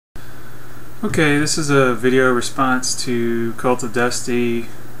Okay, this is a video response to CultOfDusty,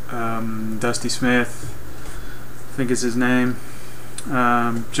 Dusty Smith, I think is his name,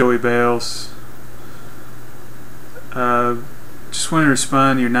 Joey Bales. Just want to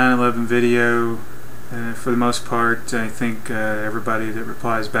respond to your 9/11 video. For the most part, I think everybody that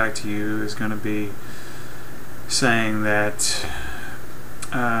replies back to you is going to be saying that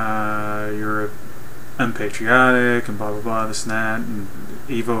you're unpatriotic and blah blah blah, this and that, and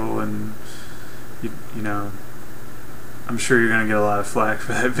evil, and you know, I'm sure you're going to get a lot of flack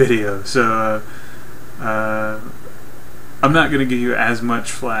for that video. So I'm not going to give you as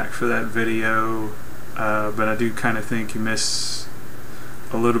much flack for that video, but I do kind of think you miss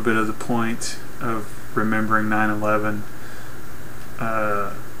a little bit of the point of remembering 9/11.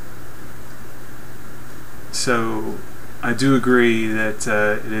 So I do agree that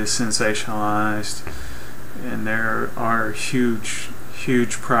it is sensationalized, and there are huge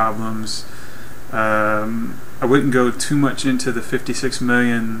problems. I wouldn't go too much into the 56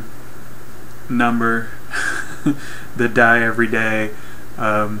 million number that die every day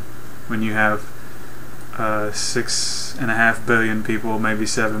when you have 6.5 billion people, maybe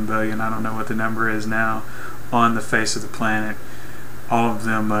 7 billion, I don't know what the number is now, on the face of the planet, all of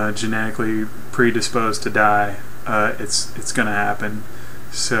them genetically predisposed to die. It's going to happen.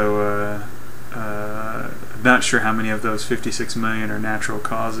 So I'm not sure how many of those 56 million are natural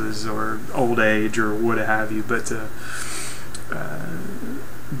causes or old age or what have you, but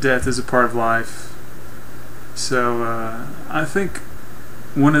death is a part of life. So I think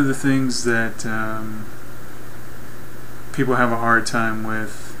one of the things that people have a hard time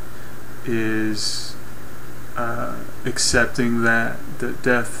with is accepting that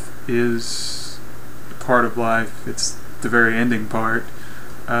death is a part of life. It's the very ending part,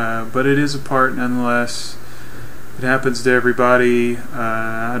 but it is a part nonetheless. It happens to everybody.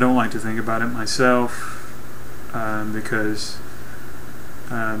 I don't like to think about it myself because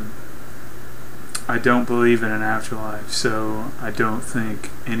I don't believe in an afterlife, so I don't think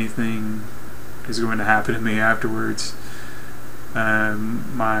anything is going to happen to me afterwards.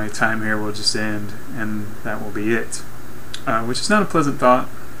 My time here will just end, and that will be it, which is not a pleasant thought,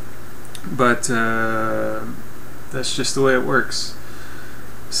 but that's just the way it works.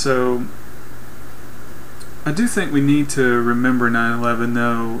 So I do think we need to remember 9/11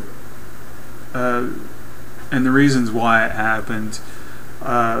 though, and the reasons why it happened.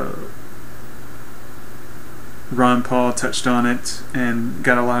 Ron Paul touched on it and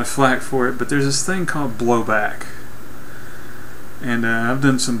got a lot of flack for it, but there's this thing called blowback, and I've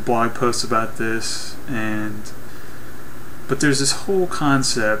done some blog posts about this, but there's this whole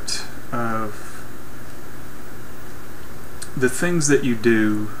concept of the things that you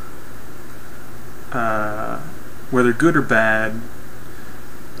do, whether good or bad,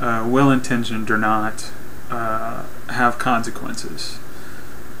 well-intentioned or not, have consequences.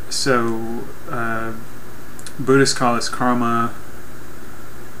 So Buddhists call this karma.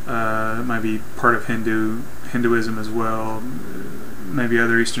 It might be part of Hinduism as well, maybe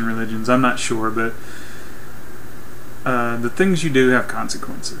other Eastern religions, I'm not sure, but the things you do have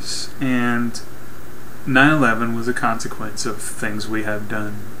consequences, and 9/11 was a consequence of things we have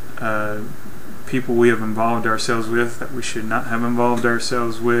done. People we have involved ourselves with that we should not have involved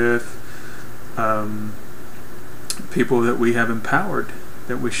ourselves with, people that we have empowered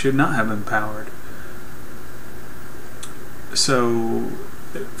that we should not have empowered. So,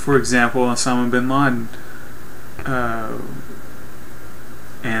 for example, Osama bin Laden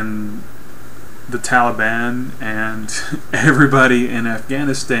and the Taliban and everybody in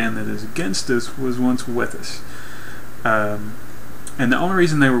Afghanistan that is against us was once with us. And the only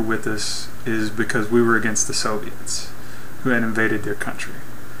reason they were with us is because we were against the Soviets who had invaded their country.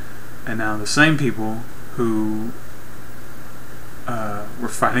 And now the same people who were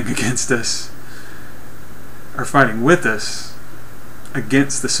fighting against us are fighting with us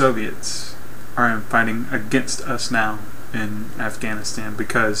against the Soviets, are fighting against us now in Afghanistan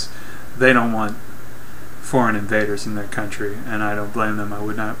because they don't want foreign invaders in their country, and I don't blame them. I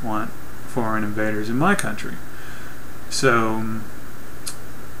would not want foreign invaders in my country. So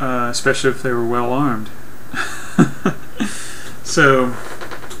especially if they were well armed. So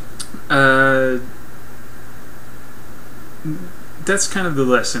that's kind of the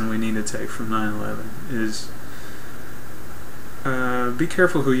lesson we need to take from 9/11 is be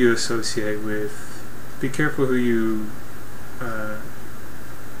careful who you associate with, be careful who you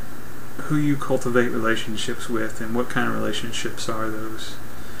cultivate relationships with, and what kind of relationships are those.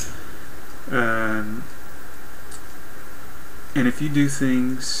 And if you do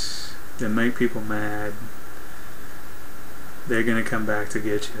things that make people mad, they're going to come back to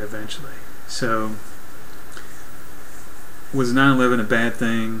get you eventually. So, was 9/11 a bad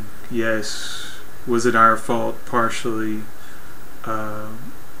thing? Yes. Was it our fault? Partially.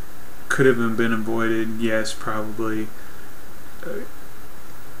 Could have been avoided? Yes, probably.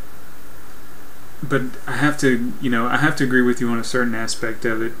 But I have to, I have to agree with you on a certain aspect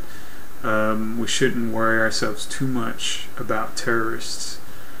of it. We shouldn't worry ourselves too much about terrorists.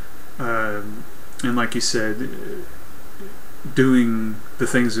 And like you said, doing the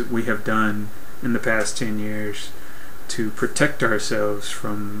things that we have done in the past 10 years to protect ourselves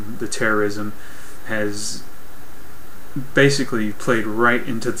from the terrorism has basically played right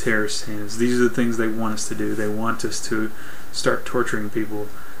into terrorists' hands. These are the things they want us to do. They want us to start torturing people.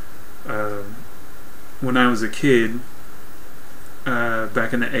 When I was a kid,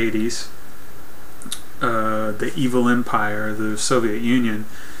 back in the 80s, the evil empire, the Soviet Union,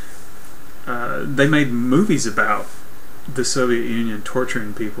 they made movies about the Soviet Union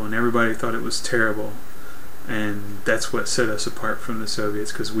torturing people, and everybody thought it was terrible. And that's what set us apart from the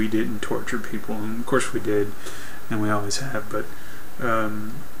Soviets, because we didn't torture people. And of course we did, and we always have. But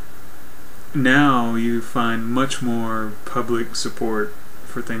now you find much more public support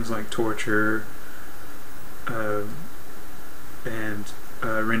for things like torture and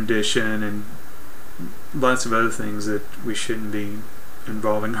rendition and lots of other things that we shouldn't be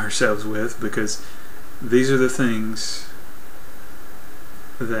involving ourselves with, because these are the things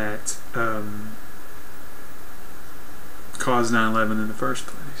that caused 9/11 in the first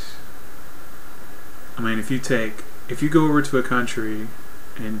place. I mean, if you go over to a country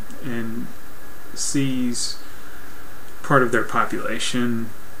and seize part of their population,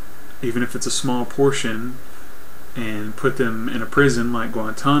 even if it's a small portion, and put them in a prison like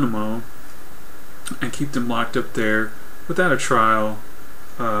Guantanamo and keep them locked up there without a trial,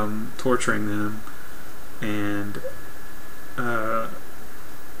 torturing them, and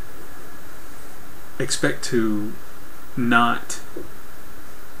expect to not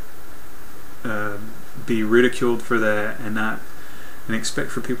be ridiculed for that, and expect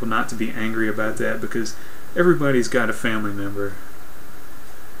for people not to be angry about that, because everybody's got a family member.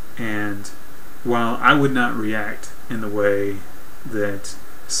 And while I would not react in the way that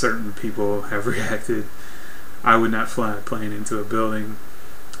certain people have reacted, I would not fly a plane into a building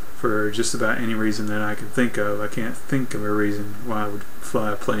for just about any reason that I can think of. I can't think of a reason why I would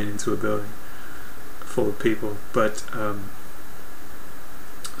fly a plane into a building full of people, but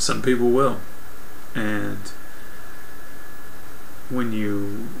some people will. And when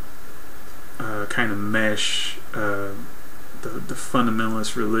you kind of mesh the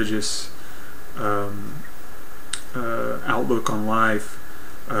fundamentalist religious outlook on life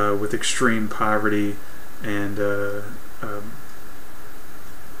with extreme poverty and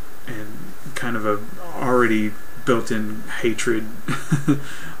kind of a already built-in hatred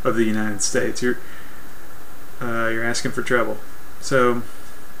of the United States, you're asking for trouble. So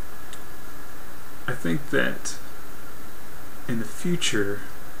I think that in the future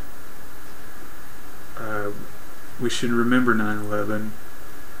we should remember 9/11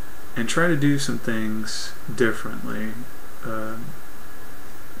 and try to do some things differently.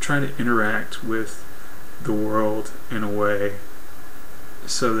 Try to interact with the world in a way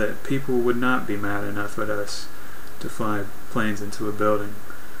so that people would not be mad enough at us to fly planes into a building.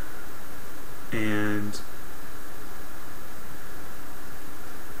 And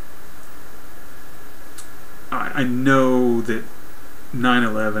I know that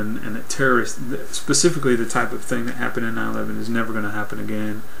 9/11 and that terrorists, specifically the type of thing that happened in 9/11, is never going to happen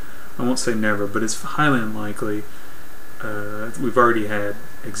again. I won't say never, but it's highly unlikely. We've already had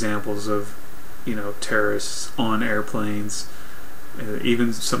examples of, terrorists on airplanes.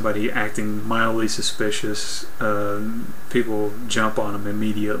 Even somebody acting mildly suspicious, people jump on them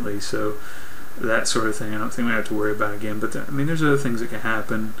immediately. So that sort of thing, I don't think we have to worry about again. But there's other things that can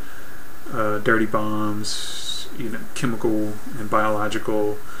happen. Dirty bombs, chemical and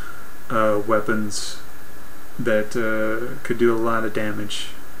biological weapons that could do a lot of damage.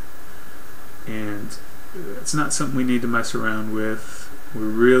 And it's not something we need to mess around with. We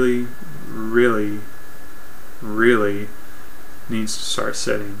really, really, really needs to start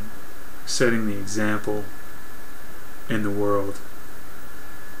setting the example in the world.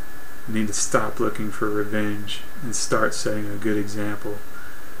 We need to stop looking for revenge and start setting a good example.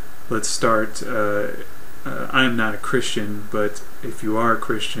 Let's start. I am not a Christian, but if you are a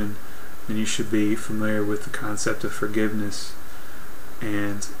Christian, then you should be familiar with the concept of forgiveness.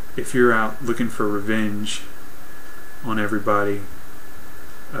 And if you're out looking for revenge on everybody,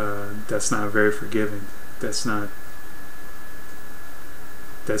 that's not very forgiving. That's not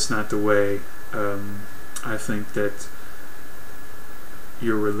the way. I think that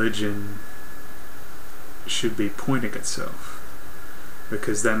your religion should be pointing itself,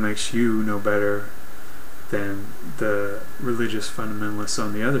 because that makes you no better than the religious fundamentalists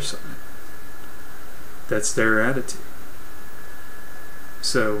on the other side. That's their attitude.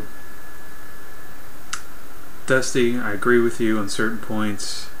 So, Dusty, I agree with you on certain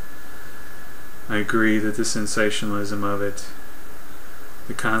points. I agree that the sensationalism of it,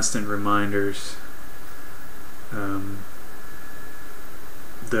 the constant reminders,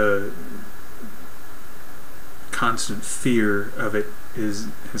 the constant fear of it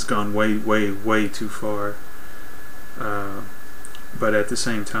has gone way, way, way too far. But at the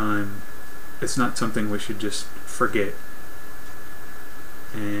same time, it's not something we should just forget.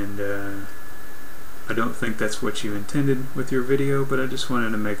 And I don't think that's what you intended with your video, but I just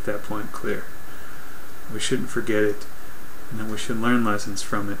wanted to make that point clear. We shouldn't forget it, and that we should learn lessons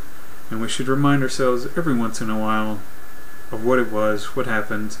from it, and we should remind ourselves every once in a while of what it was, what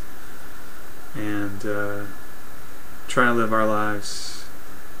happened, and try to live our lives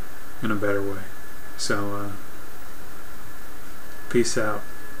in a better way. So, peace out.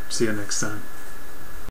 See you next time.